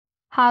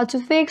How to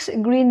fix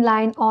green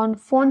line on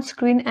phone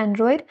screen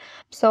Android.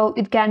 So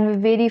it can be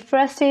very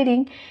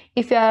frustrating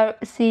if you are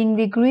seeing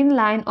the green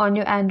line on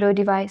your Android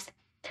device.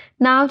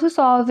 Now to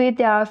solve it,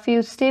 there are a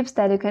few steps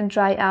that you can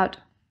try out.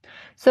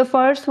 So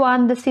first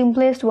one, the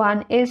simplest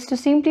one, is to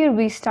simply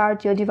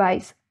restart your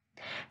device.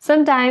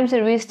 Sometimes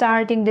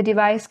restarting the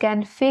device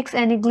can fix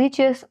any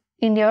glitches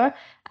in your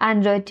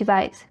Android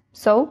device.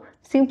 So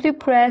simply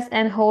press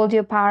and hold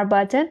your power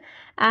button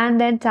and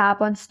then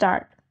tap on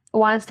start.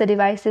 Once the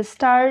device is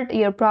started,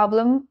 your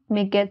problem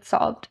may get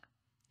solved.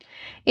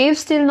 If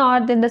still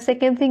not, then the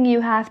second thing you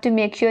have to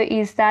make sure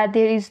is that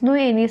there is no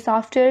any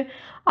software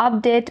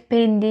update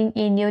pending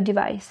in your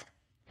device.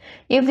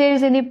 If there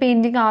is any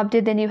pending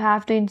update, then you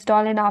have to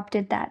install and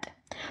update that.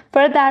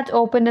 For that,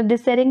 open up the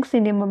settings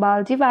in your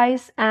mobile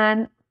device,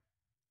 and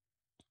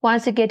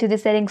once you get to the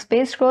settings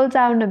page, scroll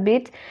down a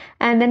bit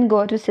and then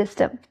go to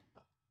system.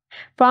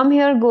 From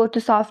here, go to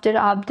software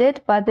update,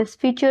 but this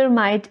feature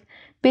might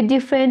be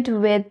different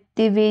with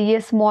the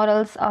various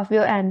models of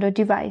your Android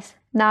device.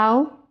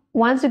 Now,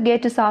 once you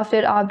get to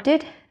software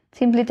update,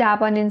 simply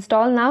tap on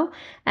install now,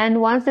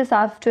 and once the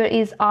software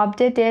is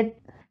updated,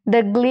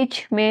 the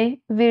glitch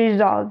may be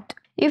resolved.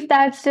 If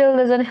that still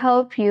doesn't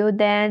help you,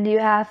 then you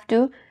have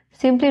to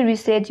simply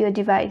reset your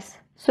device.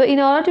 So in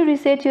order to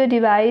reset your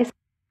device,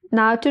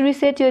 to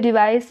reset your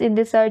device, in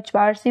the search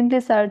bar, simply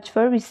search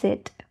for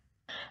reset.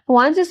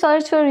 Once you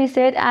search for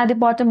reset, at the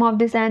bottom of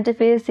this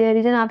interface, there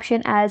is an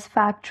option as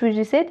factory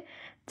reset.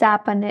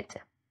 Tap on it.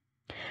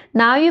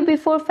 Now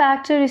before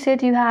factory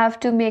reset, you have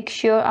to make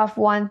sure of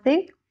one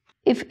thing.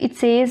 If it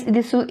says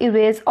this will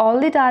erase all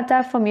the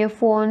data from your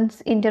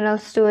phone's internal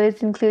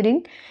storage,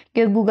 including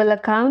your Google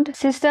account,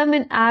 system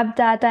and app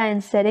data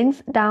and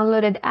settings,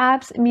 downloaded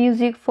apps,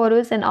 music,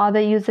 photos, and other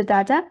user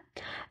data,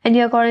 and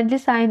you are currently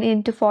signed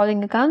into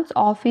following accounts: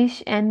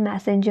 Office and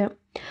Messenger.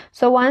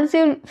 So once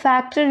you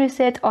factory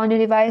reset on your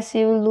device,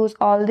 you will lose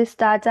all this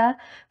data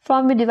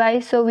from your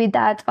device. So with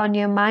that on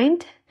your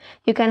mind,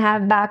 you can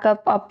have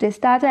backup of this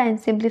data and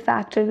simply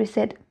factory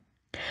reset.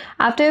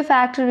 After your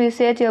factory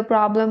reset, your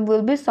problem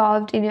will be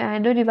solved in your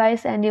Android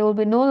device, and you will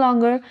be no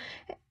longer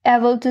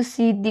able to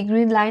see the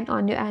green line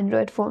on your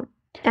Android phone.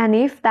 And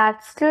if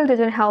that still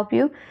doesn't help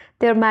you,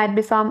 there might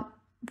be some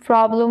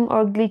problem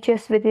or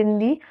glitches within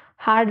the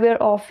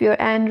hardware of your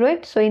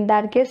Android. So in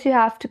that case, you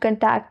have to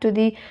contact to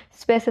the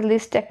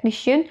specialist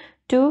technician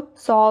to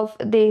solve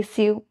the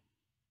issue.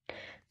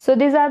 So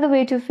these are the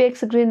way to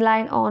fix green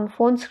line on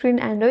phone screen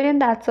Android,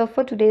 and that's all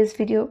for today's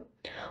video.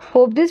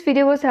 Hope this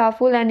video was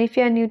helpful, and if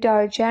you are new to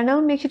our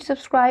channel, make sure to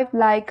subscribe,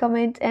 like,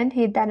 comment, and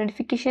hit that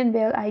notification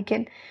bell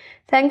icon.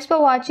 Thanks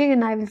for watching,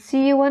 and I will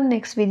see you on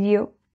next video.